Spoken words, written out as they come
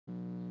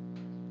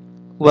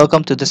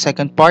Welcome to the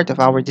second part of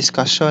our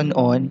discussion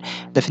on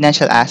the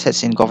financial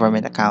assets in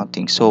government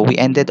accounting. So we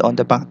ended on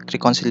the bank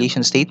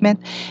reconciliation statement,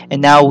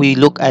 and now we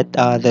look at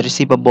the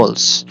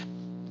receivables.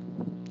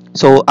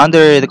 So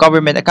under the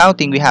government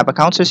accounting, we have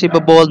accounts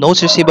receivable,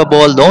 notes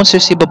receivable, loans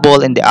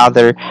receivable, and the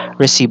other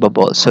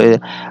receivable. So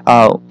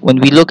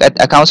when we look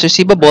at accounts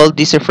receivable,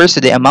 this refers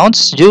to the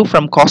amounts due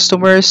from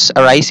customers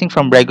arising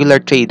from regular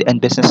trade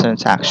and business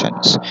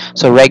transactions.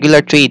 So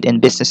regular trade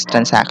and business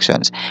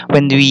transactions.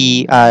 When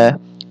we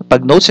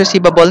pag notes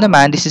receivable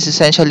naman, this is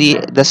essentially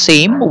the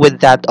same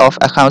with that of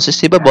accounts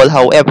receivable.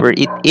 However,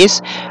 it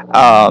is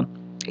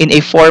in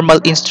a formal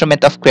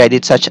instrument of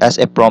credit such as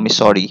a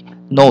promissory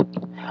note.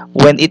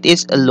 When it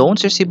is a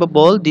loans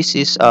receivable, this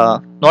is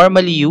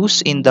normally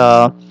used in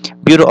the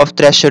Bureau of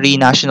Treasury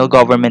national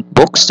government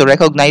books to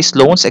recognize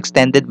loans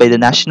extended by the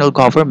national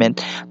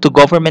government to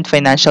government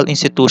financial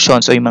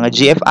institutions o yung mga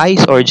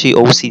GFIs or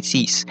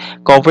GOCCs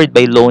covered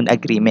by loan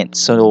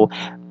agreements. So,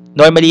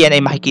 normally yan ay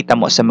makikita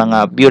mo sa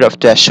mga Bureau of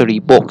Treasury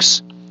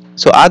books.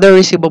 So other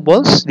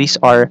receivables, these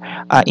are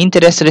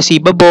interest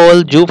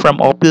receivable due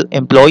from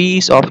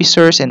employees,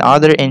 officers, and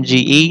other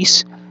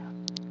NGAs,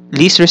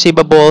 lease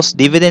receivables,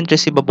 dividend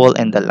receivable,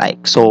 and the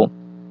like. So,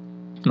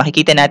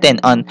 makikita natin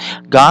on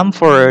GOM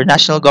for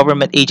National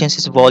Government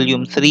Agencies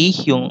Volume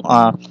 3, yung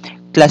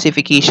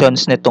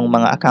classifications nitong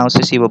mga accounts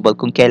receivable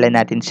kung kailan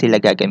natin sila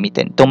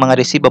gagamitin. Itong mga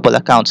receivable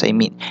accounts,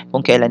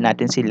 kung kailan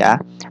natin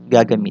sila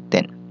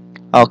gagamitin.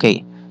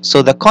 Okay.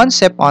 So, the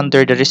concept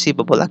under the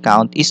receivable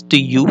account is to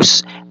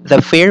use the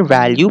fair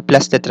value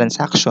plus the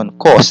transaction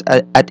cost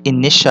at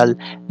initial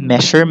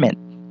measurement.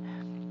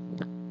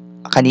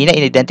 Kanina,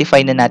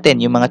 in-identify na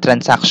natin yung mga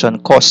transaction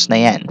costs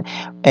na yan.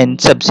 And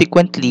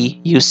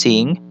subsequently,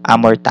 using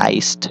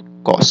amortized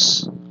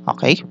costs.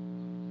 Okay?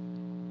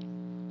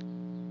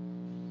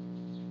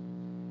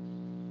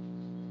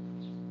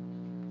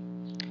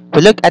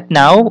 We look at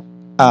now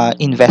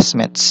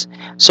investments.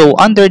 So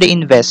under the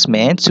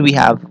investments, we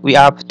have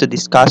to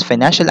discuss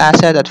financial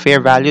asset at fair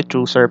value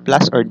through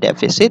surplus or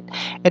deficit.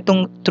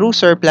 Itong true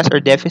surplus or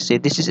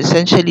deficit, this is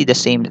essentially the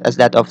same as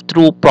that of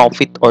true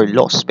profit or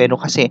loss. Pero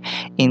kasi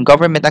in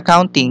government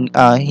accounting,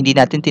 hindi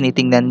natin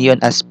tinitingnan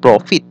yon as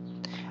profit.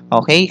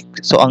 Okay?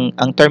 So ang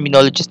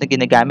terminologies na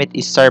ginagamit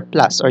is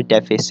surplus or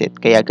deficit.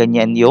 Kaya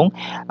ganyan yung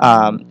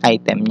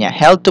item niya.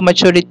 Held to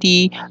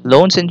maturity,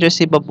 loans and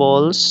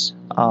receivables,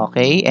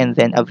 okay, and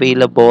then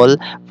available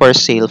for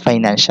sale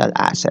financial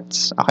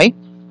assets. Okay?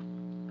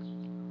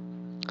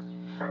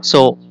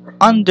 So,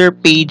 under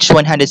page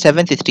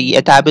 173,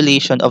 a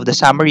tabulation of the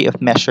summary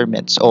of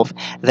measurements of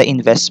the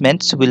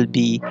investments will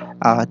be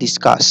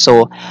discussed.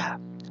 So,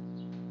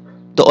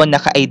 doon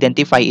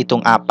naka-identify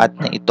itong apat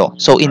na ito.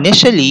 So,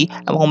 initially,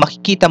 kung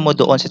makikita mo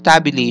doon sa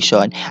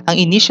tabulation, ang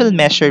initial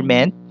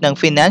measurement ng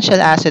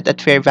financial asset at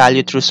fair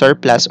value through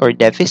surplus or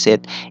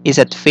deficit is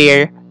at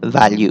fair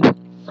value.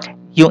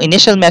 Yung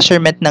initial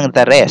measurement ng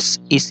the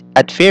rest is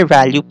at fair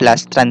value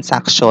plus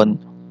transaction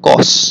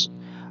cost.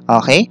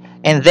 Okay?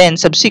 And then,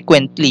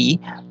 subsequently,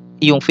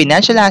 yung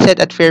financial asset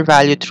at fair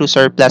value through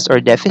surplus or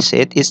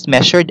deficit is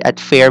measured at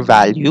fair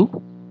value.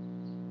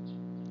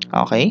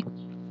 Okay?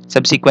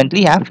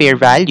 Subsequently, fair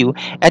value.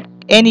 At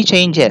any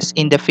changes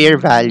in the fair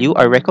value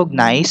are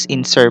recognized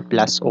in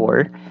surplus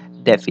or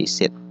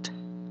deficit.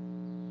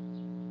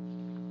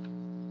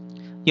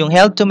 Yung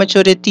held to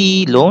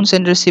maturity, loans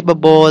and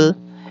receivable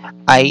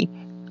ay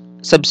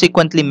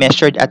subsequently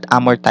measured at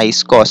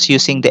amortized cost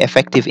using the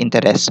effective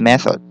interest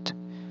method.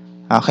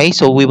 Okay,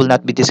 so we will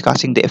not be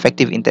discussing the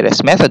effective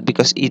interest method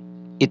because it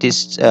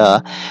is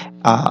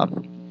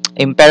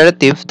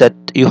imperative that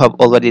you have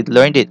already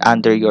learned it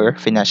under your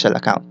financial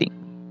accounting.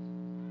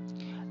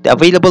 The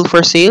available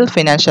for sale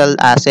financial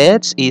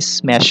assets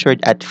is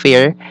measured at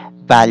fair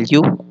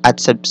value,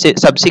 at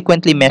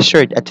subsequently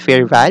measured at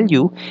fair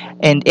value,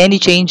 and any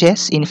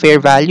changes in fair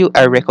value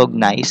are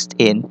recognized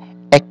in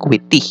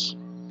equity.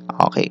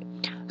 Okay.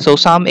 So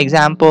some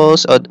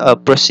examples of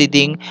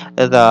proceeding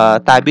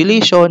the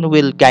tabulation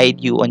will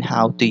guide you on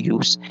how to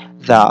use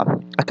the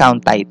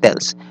account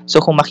titles. So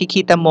kung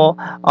makikita mo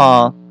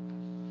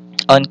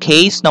on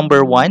case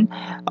number 1,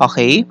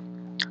 okay,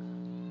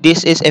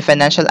 this is a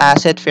financial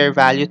asset fair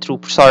value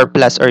through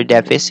surplus or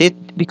deficit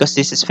because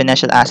this is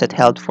financial asset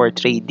held for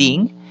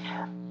trading.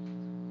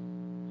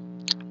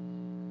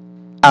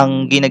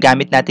 Ang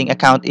ginagamit nating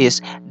account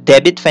is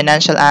debit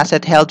financial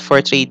asset held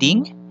for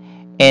trading,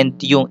 and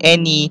yung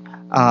any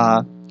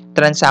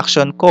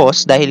transaction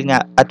cost, dahil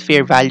nga at fair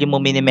value mo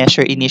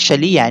mini-measure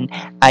initially yan,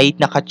 ay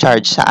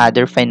naka-charge sa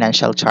other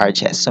financial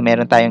charges. So,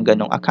 meron tayong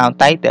ganong account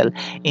title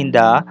in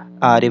the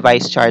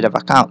revised chart of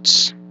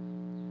accounts.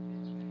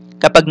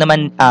 Kapag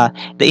naman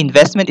the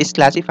investment is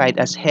classified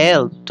as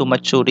held to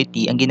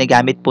maturity, ang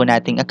ginagamit po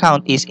nating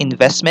account is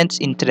investments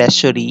in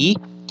treasury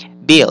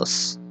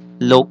bills,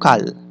 local.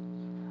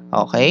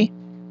 Okay?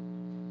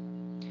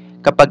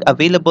 Kapag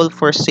available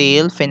for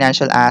sale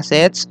financial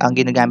assets, ang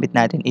ginagamit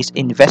natin is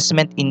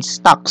investment in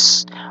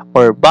stocks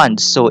or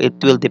bonds. So, it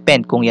will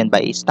depend kung yan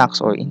ba is stocks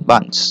or in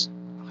bonds.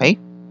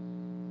 Okay?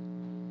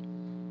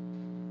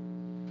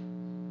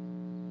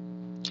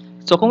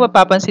 So kung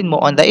mapapansin mo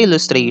on the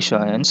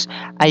illustrations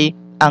ay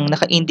ang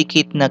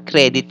naka-indicate na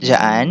credit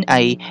dyan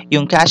ay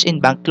yung cash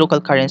in bank local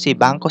currency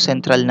Bangko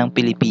Sentral ng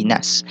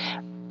Pilipinas.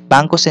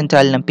 Bangko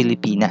Sentral ng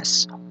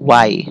Pilipinas.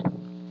 Why?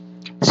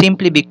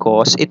 Simply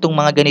because itong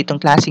mga ganitong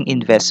klaseng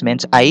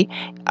investments ay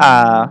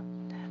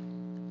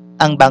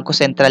ang Bangko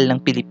Sentral ng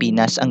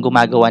Pilipinas ang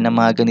gumagawa ng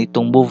mga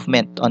ganitong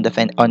movement on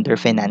their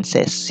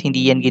finances.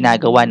 Hindi yan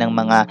ginagawa ng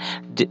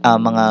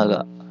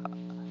mga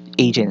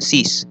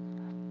agencies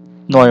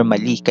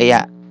normally.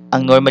 Kaya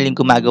ang normaling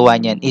gumagawa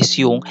niyan is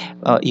yung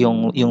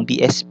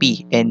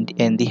BSP and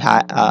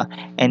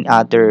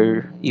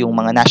other yung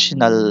mga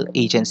national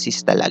agencies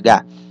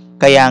talaga.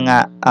 Kaya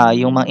nga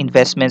yung mga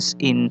investments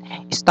in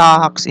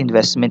stocks,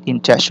 investment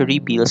in treasury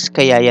bills,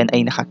 kaya yan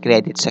ay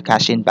naka-credit sa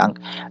cash in bank,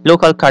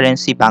 local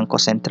currency Bangko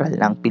Sentral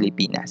ng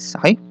Pilipinas.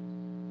 Okay?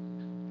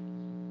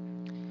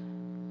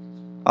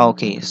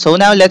 Okay, so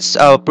now let's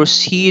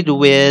proceed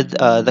with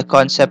the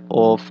concept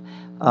of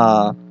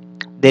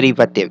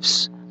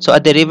derivatives. So a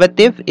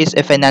derivative is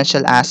a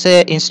financial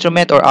asset,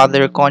 instrument, or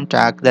other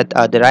contract that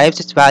derives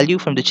its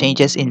value from the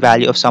changes in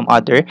value of some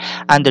other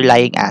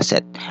underlying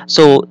asset.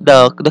 So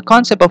the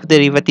concept of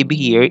derivative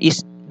here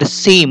is the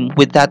same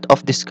with that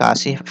of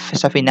discuss if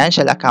sa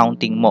financial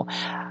accounting mo.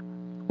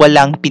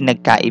 Walang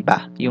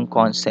pinagkaiba yung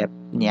concept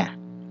niya.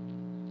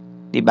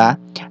 'Di ba?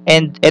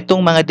 And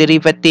etong mga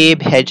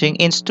derivative, hedging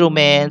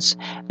instruments,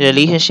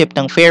 relationship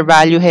ng fair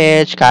value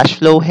hedge,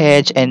 cash flow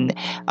hedge, and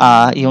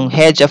yung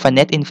hedge of a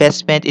net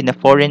investment in a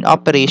foreign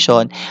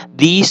operation,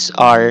 these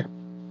are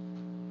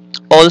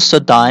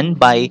also done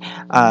by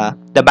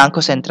the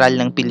Bangko Sentral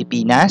ng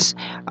Pilipinas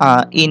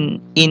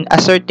in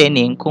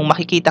ascertaining kung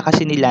makikita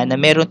kasi nila na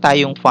meron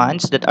tayong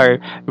funds that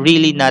are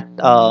really not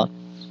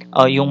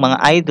yung mga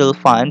idle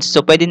funds,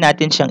 so pwede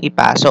natin siyang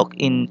ipasok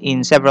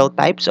in several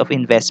types of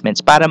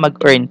investments para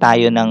mag-earn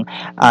tayo ng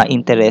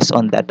interest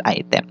on that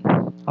item.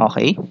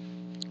 Okay?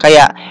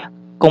 Kaya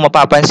kung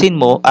mapapansin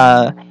mo,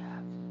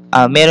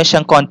 meron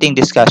siyang konting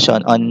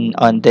discussion on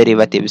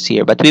derivatives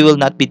here, but we will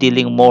not be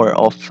dealing more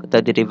of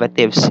the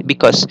derivatives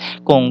because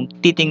kung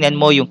titingnan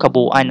mo yung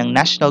kabuuan ng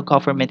national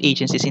government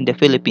agencies in the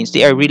Philippines,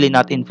 they are really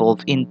not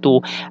involved into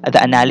the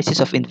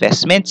analysis of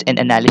investments and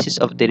analysis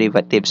of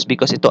derivatives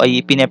because ito ay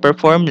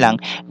pine-perform lang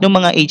ng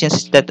mga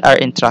agencies that are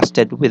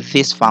entrusted with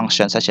this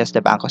function such as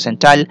the Bangko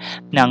Sentral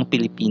ng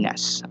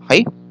Pilipinas.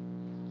 Okay?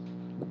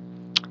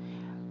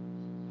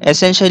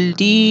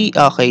 Essentially,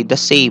 okay, the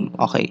same.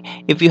 Okay.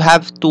 If you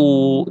have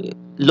to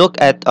look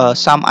at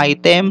some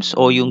items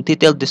or yung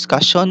detailed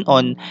discussion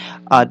on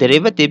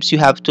derivatives,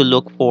 you have to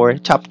look for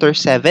Chapter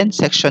 7,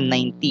 Section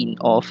 19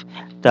 of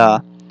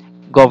the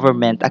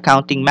Government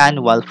Accounting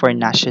Manual for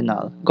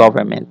National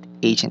Government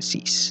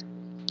Agencies.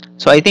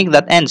 So I think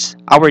that ends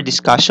our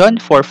discussion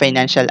for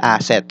financial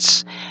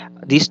assets.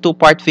 This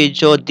two-part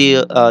video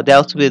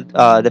dealt with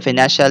the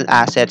financial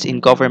assets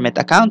in government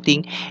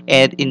accounting,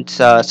 and in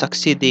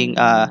succeeding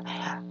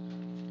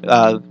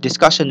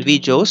discussion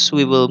videos,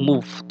 we will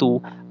move to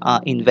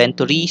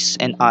inventories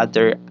and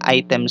other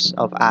items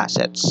of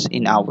assets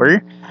in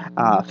our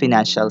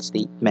financial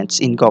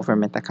statements in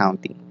government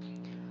accounting.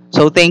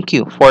 So thank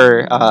you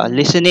for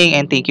listening,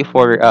 and thank you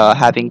for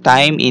having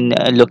time in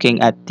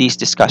looking at this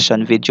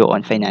discussion video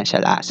on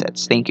financial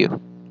assets. Thank you.